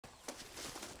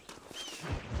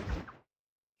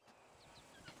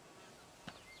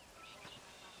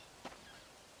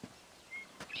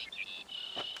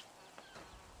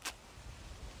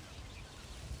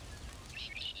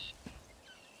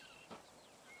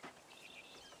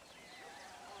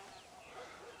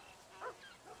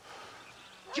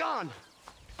John!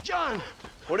 John!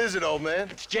 What is it, old man?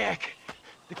 It's Jack.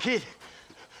 The kid.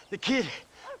 The kid.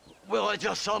 Well, I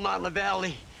just saw him out in the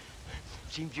valley.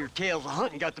 Seems your tales of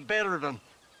hunting got the better of him.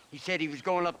 He said he was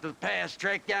going up to the pass,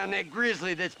 track down that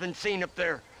grizzly that's been seen up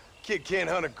there. Kid can't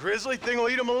hunt a grizzly. Thing will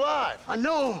eat him alive. I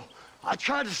know. I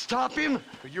tried to stop him.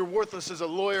 But you're worthless as a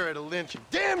lawyer at a lynching.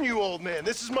 Damn you, old man.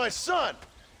 This is my son.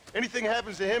 Anything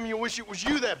happens to him, you'll wish it was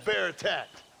you that bear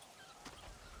attacked.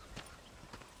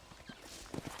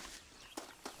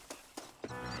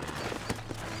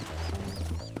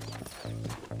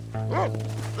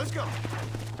 Let's go.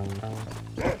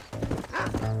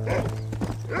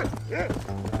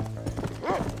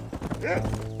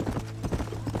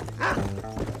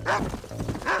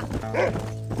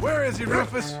 Where is he,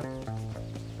 Rufus?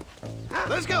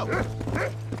 Let's go.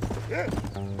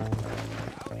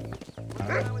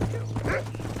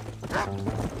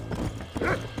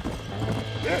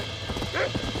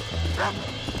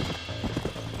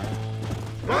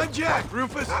 Find Jack,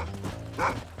 Rufus.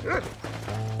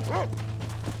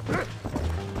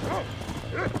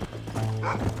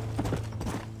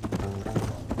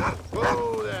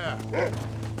 Whoa there.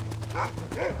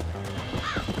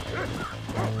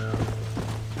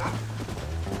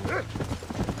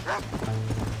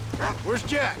 Where's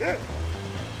Jack?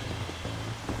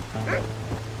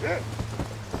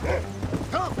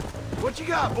 Come! What you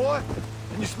got, boy?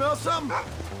 Can you smell something?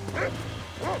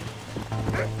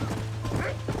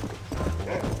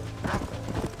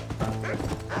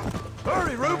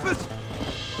 Hurry, Rufus!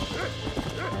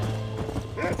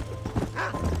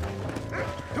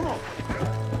 Come on!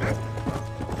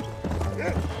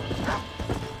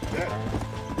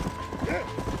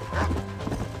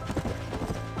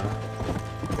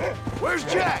 Where's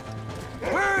Jack?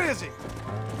 Where is he?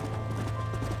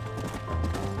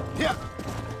 Yeah.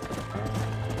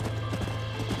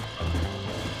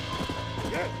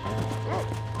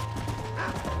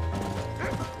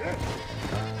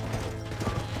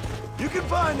 You can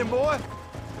find him, boy.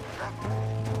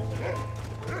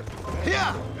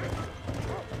 Yeah.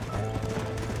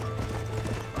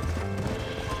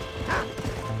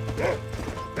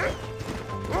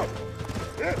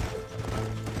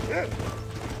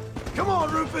 Come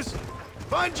on, Rufus.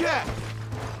 Find Jack.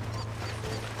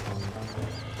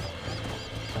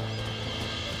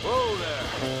 Whoa there.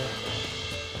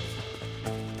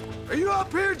 Are you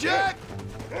up here, Jack?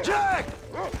 Jack!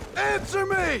 Answer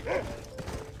me!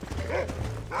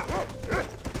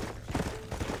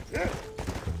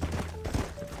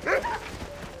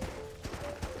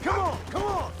 Come on, come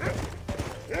on!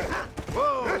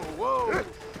 Whoa, whoa!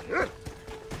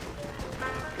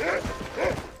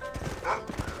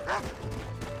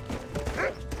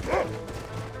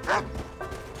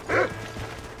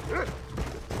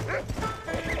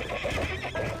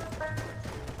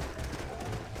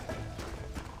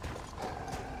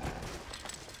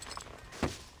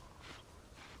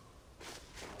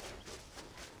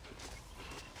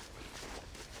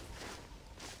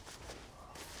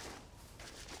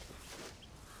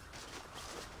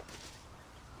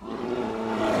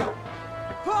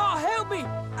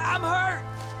 I'm hurt!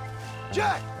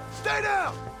 Jack, stay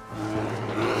down!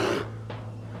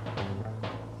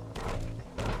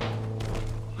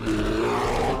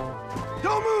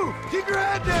 Don't move! Keep your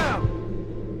head down!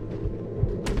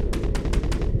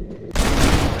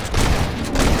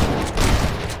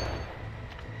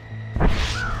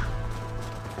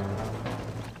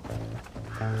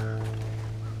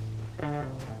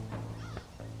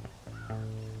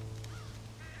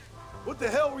 What the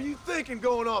hell were you thinking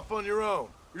going off on your own?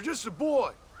 You're just a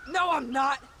boy. No, I'm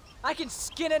not. I can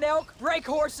skin an elk, break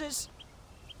horses.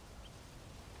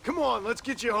 Come on, let's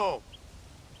get you home.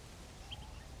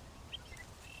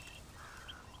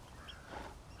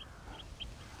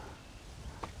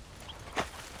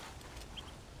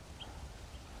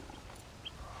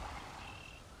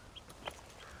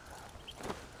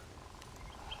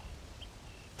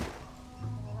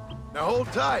 Now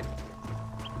hold tight.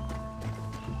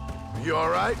 You all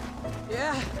right?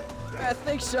 Yeah, I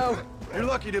think so. You're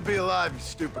lucky to be alive, you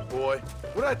stupid boy.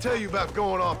 What'd I tell you about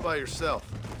going off by yourself?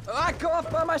 I go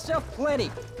off by myself plenty.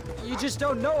 You just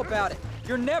don't know about it.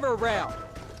 You're never around.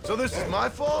 So this is my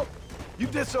fault? You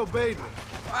disobeyed me.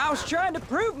 I was trying to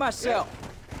prove myself.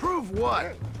 Prove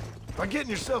what? By getting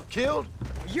yourself killed?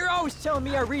 You're always telling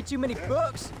me I read too many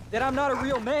books, that I'm not a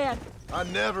real man. I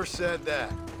never said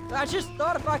that. I just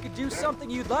thought if I could do something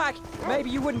you'd like, maybe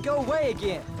you wouldn't go away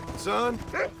again. Son,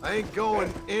 I ain't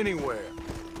going anywhere.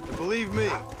 And believe me,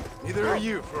 neither are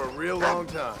you for a real long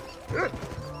time.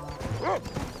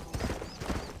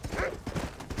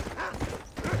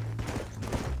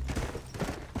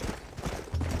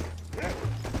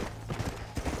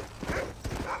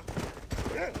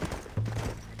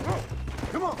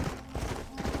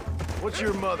 What's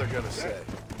your mother gonna say?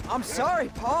 I'm sorry,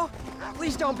 Pa.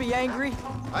 Please don't be angry.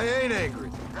 I ain't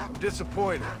angry. I'm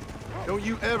disappointed. Don't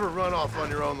you ever run off on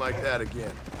your own like that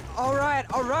again. All right.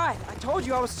 I told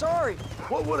you I was sorry.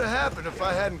 What would have happened if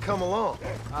I hadn't come along?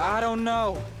 I don't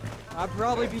know. I'd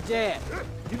probably be dead.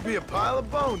 You'd be a pile of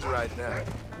bones right now.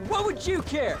 What would you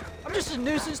care? I'm just a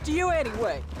nuisance to you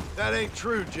anyway. That ain't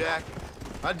true, Jack.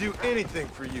 I'd do anything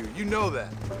for you. You know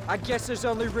that. I guess there's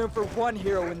only room for one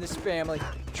hero in this family.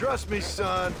 Trust me,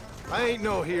 son. I ain't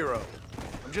no hero.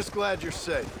 I'm just glad you're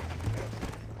safe.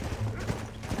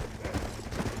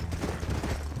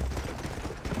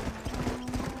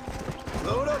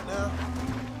 Load up now.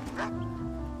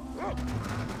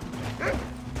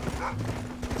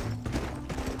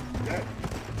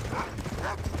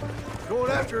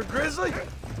 Going after a grizzly?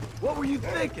 What were you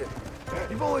thinking?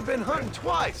 You've only been hunting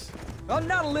twice. I'm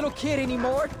not a little kid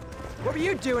anymore. What were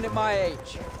you doing at my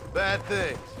age? Bad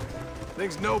things.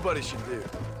 Things nobody should do.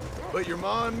 But your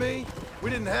ma and me, we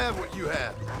didn't have what you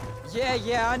had.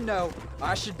 Yeah, I know.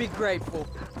 I should be grateful.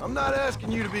 I'm not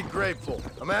asking you to be grateful.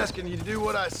 I'm asking you to do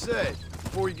what I say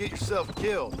before you get yourself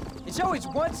killed. It's always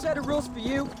one set of rules for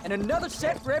you and another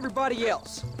set for everybody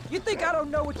else. You think I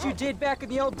don't know what you did back in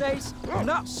the old days? I'm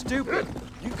not stupid.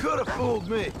 You could have fooled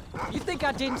me. You think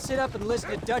I didn't sit up and listen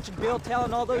to Dutch and Bill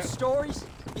telling all those stories?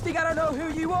 You think I don't know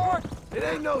who you are? It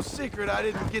ain't no secret I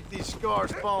didn't get these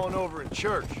scars falling over in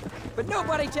church. But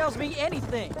nobody tells me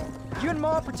anything. You and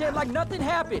Ma pretend like nothing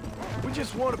happened. We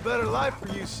just want a better life for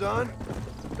you, son.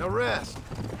 Now rest.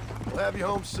 We'll have you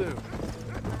home soon.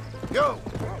 Go!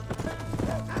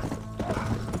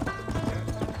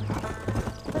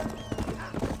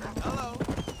 Hello.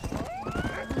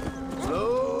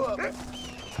 Slow up.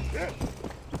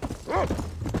 Come on!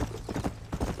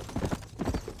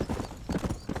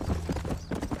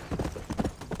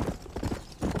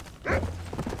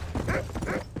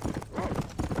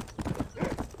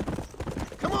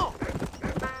 Come on!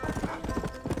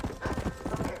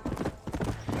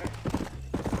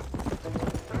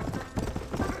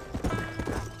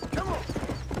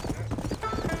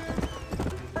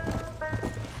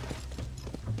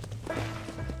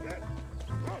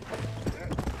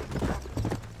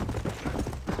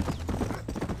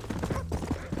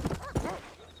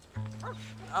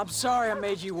 I'm sorry I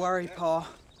made you worry, Pa.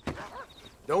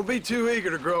 Don't be too eager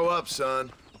to grow up,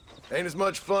 son. Ain't as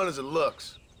much fun as it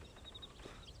looks.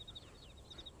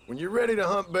 When you're ready to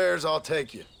hunt bears, I'll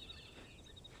take you.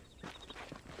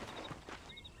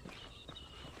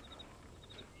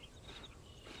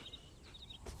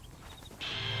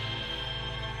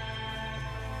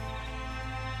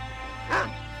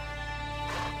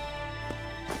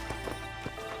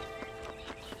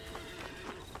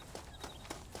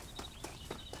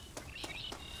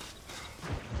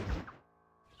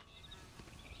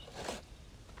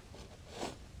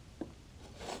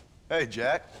 Hey,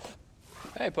 Jack.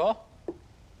 Hey, Paul.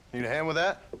 Need a hand with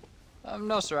that?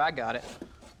 No, sir, I got it.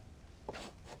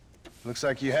 Looks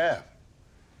like you have.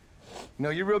 You know,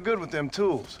 you're real good with them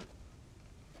tools.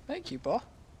 Thank you, Paul.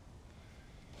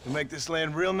 You'll make this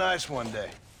land real nice one day.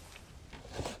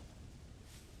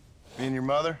 Me and your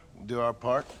mother will do our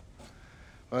part.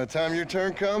 By the time your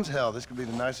turn comes, hell, this could be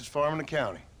the nicest farm in the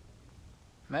county.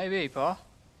 Maybe, Paul.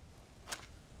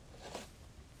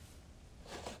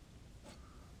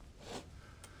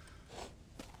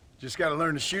 Just gotta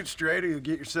learn to shoot straight or you'll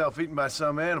get yourself eaten by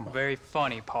some animal. Very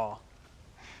funny, Paul.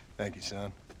 Thank you,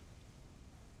 son.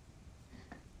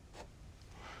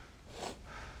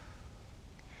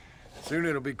 Soon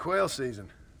it'll be quail season.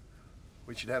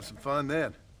 We should have some fun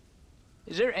then.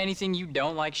 Is there anything you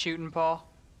don't like shooting, Paul?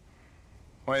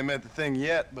 Well, I ain't met the thing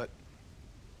yet, but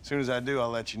as soon as I do,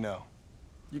 I'll let you know.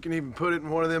 You can even put it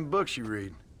in one of them books you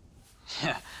read.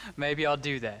 Yeah, maybe I'll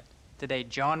do that. Today,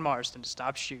 John Marston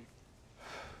stopped shooting.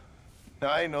 Now,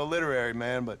 I ain't no literary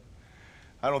man, but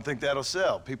I don't think that'll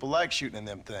sell. People like shooting in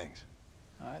them things.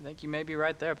 I think you may be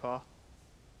right there, Paul.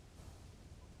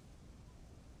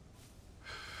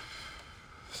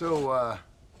 So,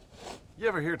 you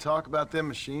ever hear talk about them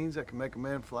machines that can make a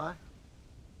man fly?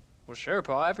 Well, sure,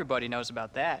 Paul. Everybody knows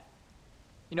about that.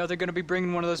 You know they're going to be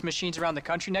bringing one of those machines around the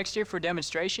country next year for a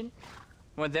demonstration?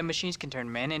 One of them machines can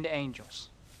turn men into angels.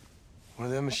 One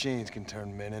of them machines can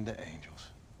turn men into angels.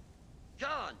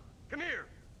 John, come here.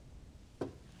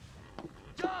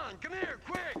 John, come here,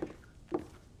 quick.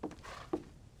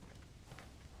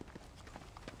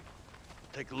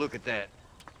 Take a look at that.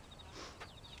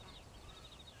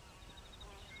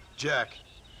 Jack,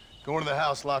 go into the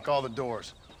house, lock all the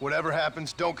doors. Whatever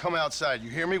happens, don't come outside. You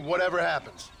hear me? Whatever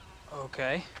happens.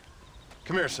 Okay.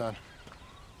 Come here, son.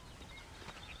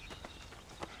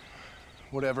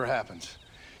 Whatever happens,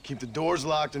 Keep the doors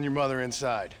locked and your mother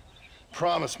inside.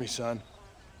 Promise me, son.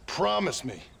 Promise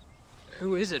me.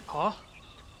 Who is it, Pa?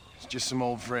 It's just some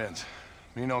old friends.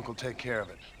 Me and Uncle take care of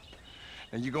it.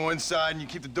 Now you go inside and you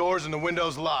keep the doors and the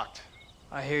windows locked.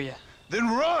 I hear you. Then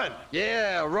run!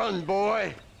 Yeah, run,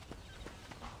 boy.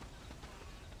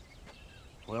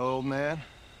 Well, old man,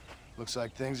 looks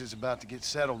like things is about to get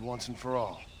settled once and for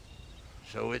all.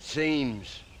 So it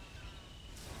seems.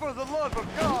 For the love of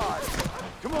God!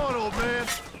 Come on, old man.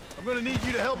 I'm gonna need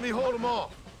you to help me hold them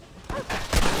off.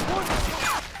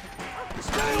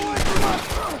 Stay away from us!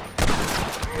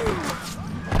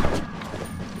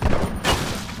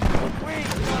 We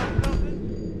ain't got nothing.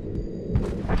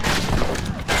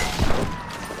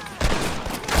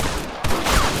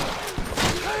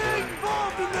 They ain't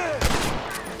involved in this!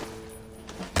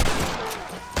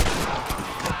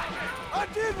 I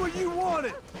did what you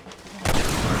wanted!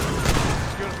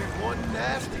 It's gonna be one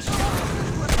nasty shot.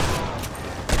 What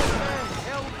the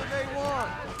hell do they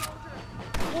want?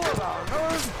 What on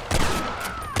earth?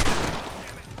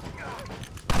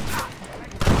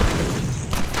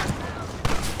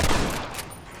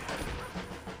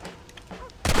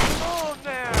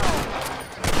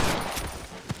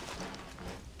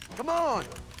 Come on!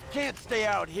 Can't stay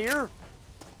out here!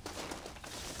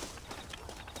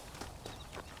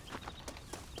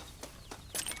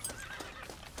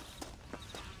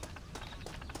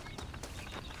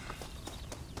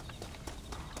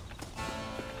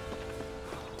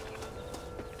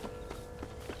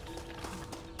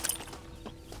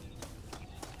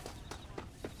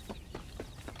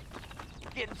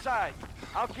 Get inside.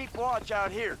 I'll keep watch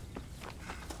out here.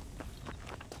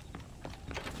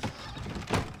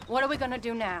 What are we gonna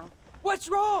do now? What's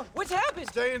wrong? What's happened?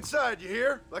 Stay inside, you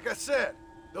hear? Like I said,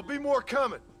 there'll be more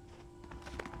coming.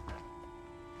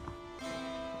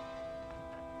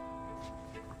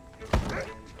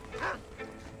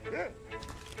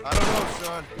 I don't know,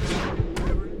 son.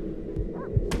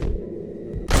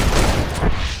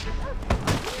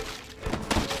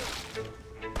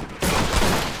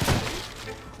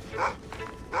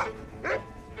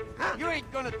 You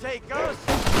ain't gonna take us!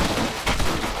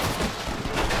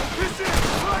 This is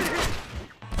right here!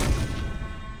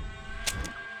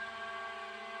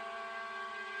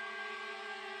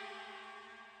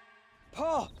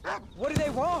 Pa, what do they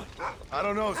want? I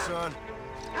don't know, son.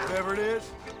 Whatever it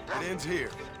is, it ends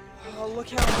here. Oh, look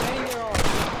how many there are.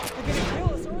 They're gonna kill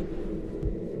us, aren't they?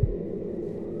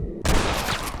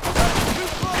 Too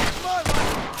close to my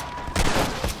life!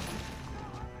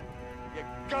 You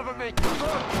government crook!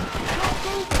 Don't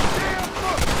move the damn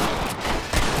book!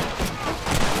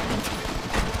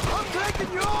 I'm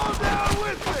taking you all down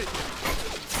with me!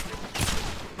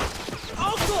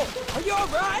 Uncle, are you all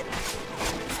right?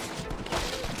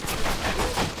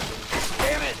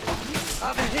 Damn it!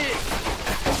 I'm hit!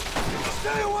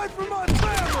 Stay away from my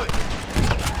family!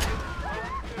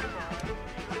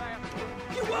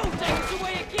 You won't take us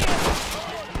away again!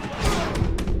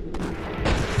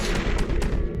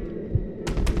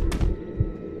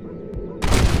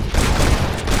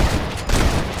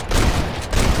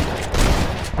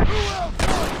 Who else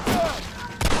wants that?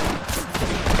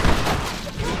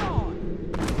 Come on!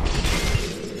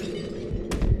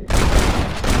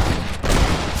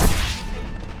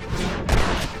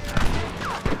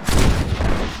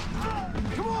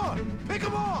 Come on! Pick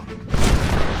them off!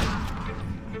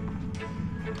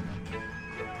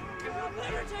 I'll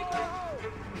never take her home!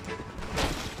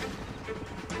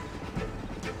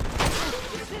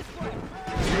 It's this way!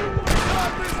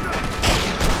 Stop this stuff!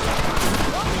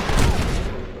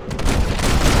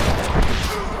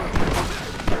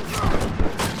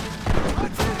 I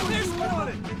did what you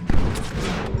wanted!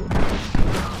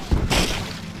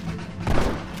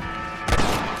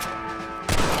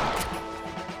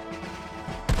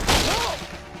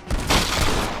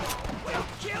 We'll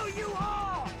kill you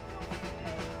all!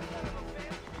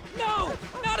 No!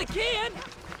 Not again!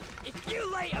 If you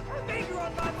lay a finger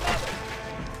on my mother!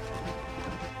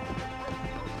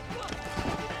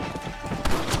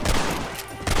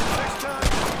 Next time,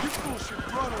 you fools should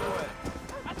run away.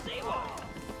 I see one!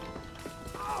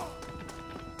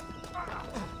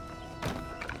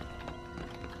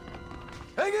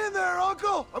 Hang in there,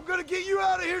 Uncle! I'm gonna get you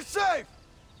out of here safe!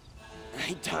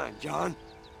 Ain't time, John.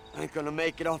 I ain't gonna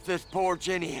make it off this porch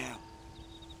anyhow.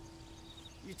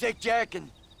 You take Jack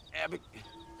and Abby.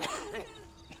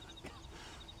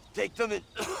 Take them and...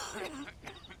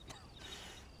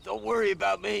 Don't worry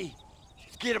about me.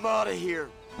 Just get him out of here.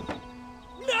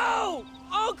 No!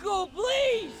 Uncle,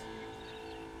 please!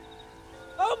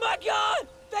 Oh my God!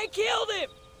 They killed him!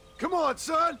 Come on,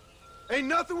 son! Ain't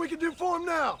nothing we can do for him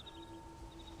now!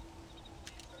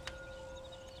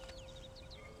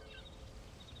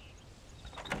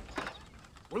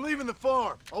 We're leaving the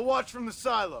farm. I'll watch from the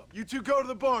silo. You two go to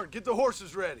the barn, get the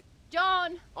horses ready.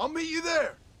 John! I'll meet you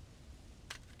there.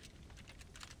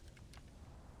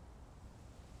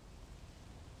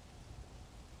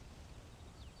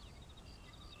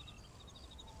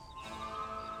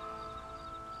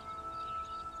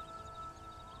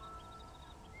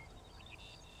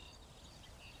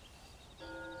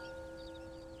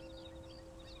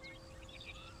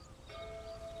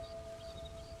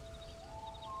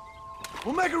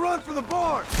 We'll make a run for the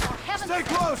barn. Stay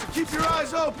close and keep your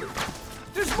eyes open.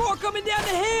 There's more coming down the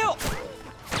hill!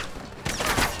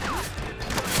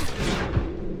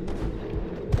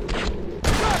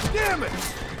 God damn it!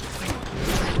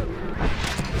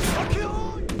 I'll kill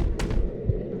all you!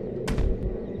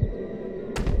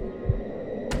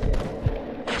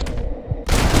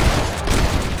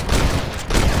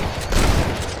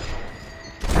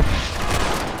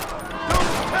 Don't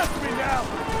test me now!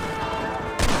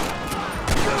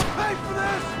 You gonna pay for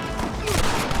this?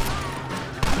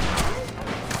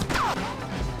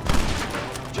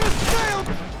 Just sail!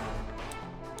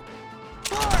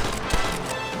 Fire!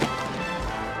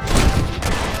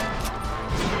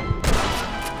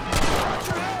 Watch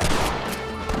your head!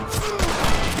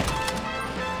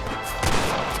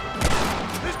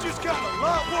 This just got a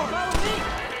lot worse! Follow me!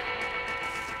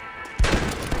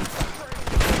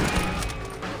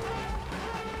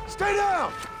 Stay down!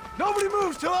 Nobody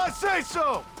moves till I say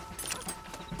so!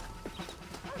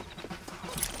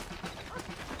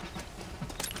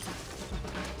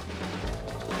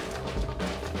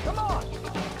 Come on!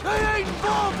 They ain't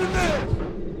involved in this!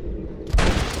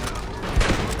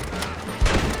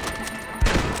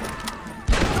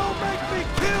 Don't make me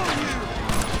kill you!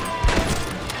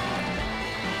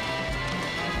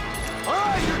 All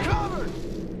right, you're covered!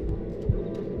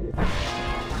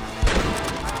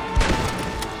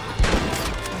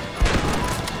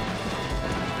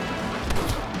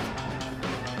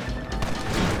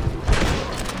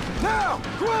 Now!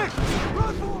 Quick!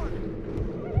 Run for it!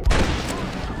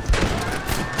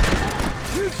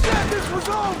 You said this was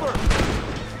over!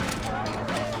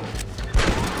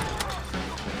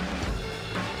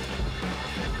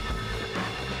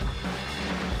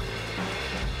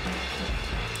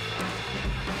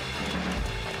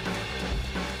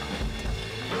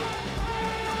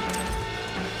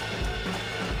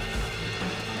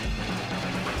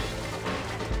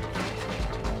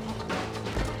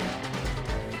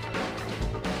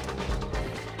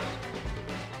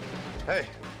 Hey,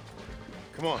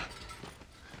 come on.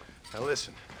 Now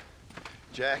listen,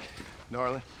 Jack,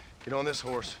 Gnarly, get on this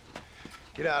horse.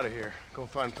 Get out of here. Go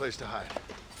find a place to hide.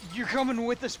 You're coming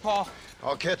with us, Paul.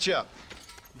 I'll catch up.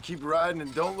 You keep riding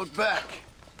and don't look back.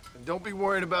 And don't be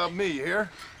worried about me, you hear?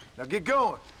 Now get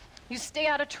going. You stay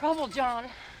out of trouble, John.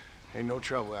 Ain't no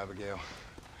trouble, Abigail.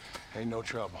 Ain't no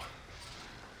trouble.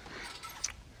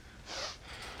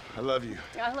 I love you.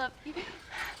 I love you.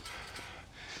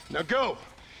 Now go!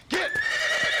 Get!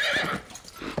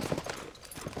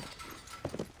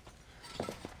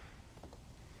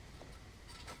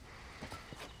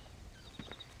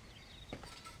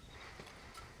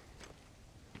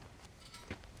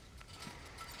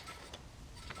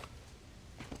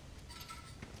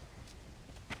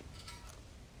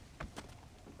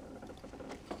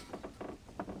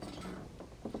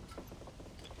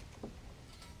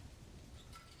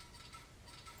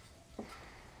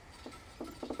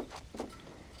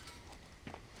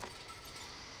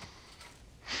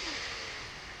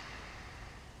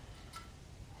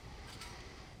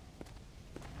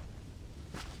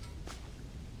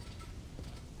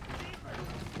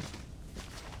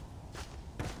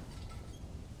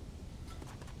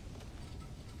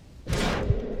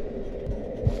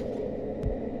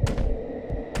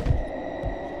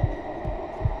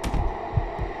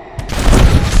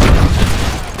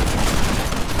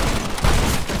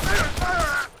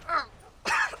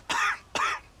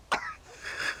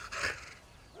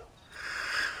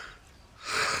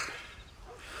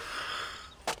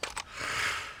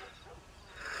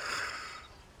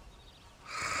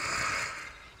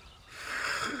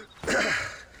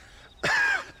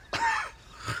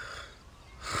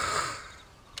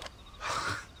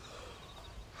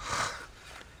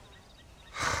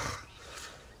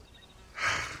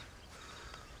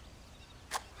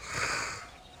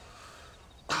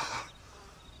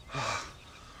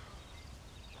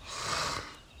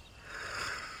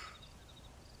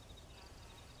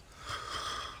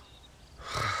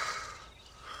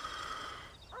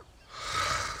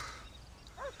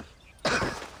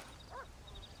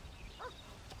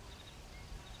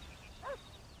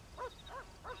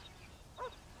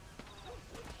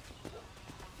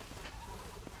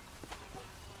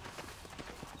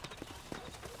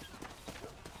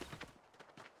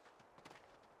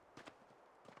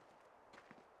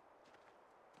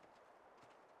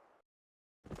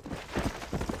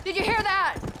 Did you hear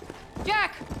that?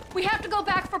 Jack, we have to go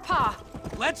back for Pa.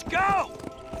 Let's go!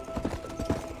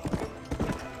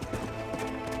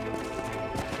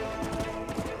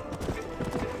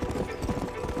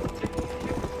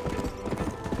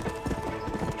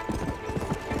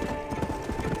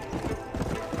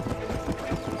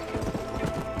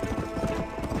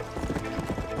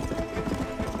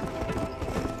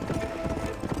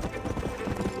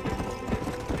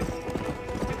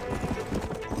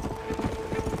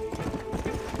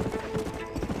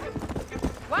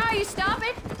 Why are you stopping?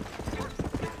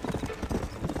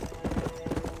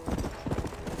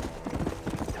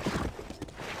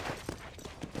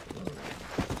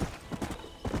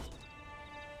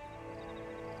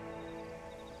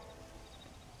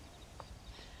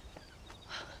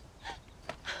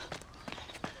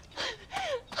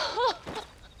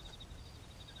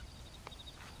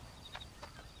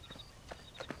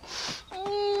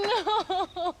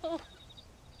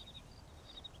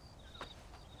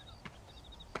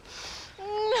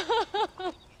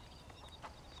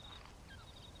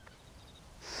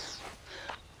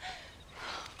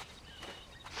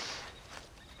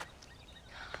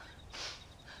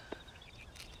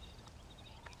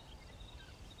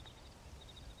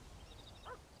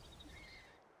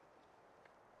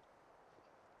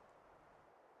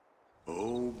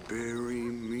 Oh, bury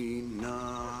me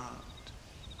not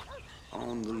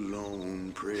on the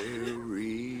lone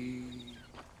prairie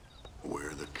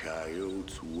where the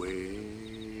coyotes wail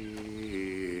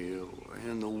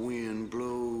and the wind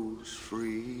blows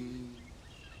free.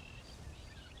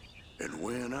 And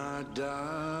when I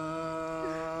die,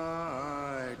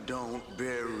 don't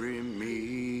bury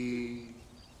me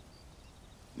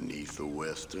 'neath the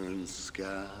western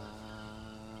sky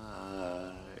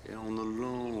on the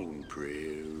lone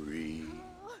prairie.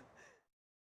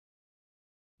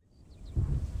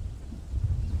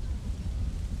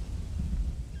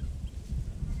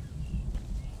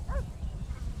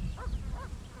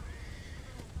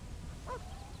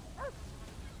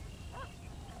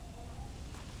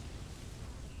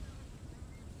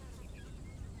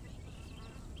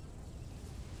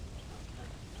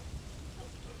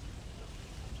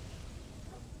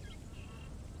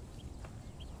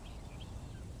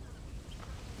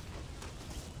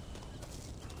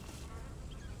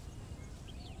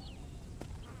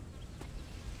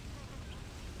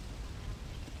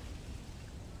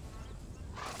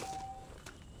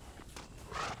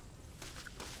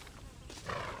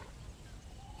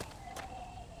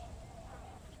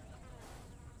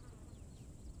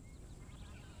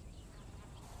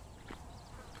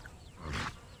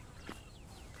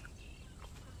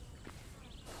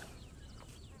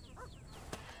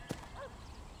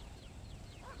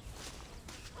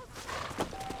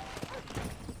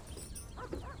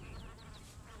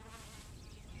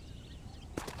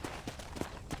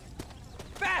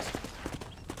 Fast!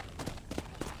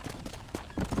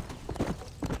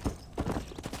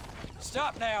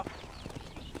 Stop now.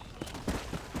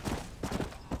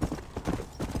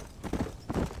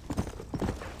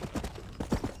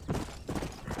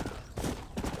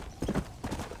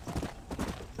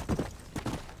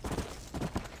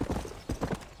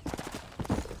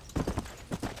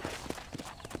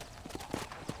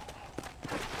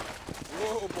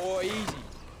 Whoa, boy, easy.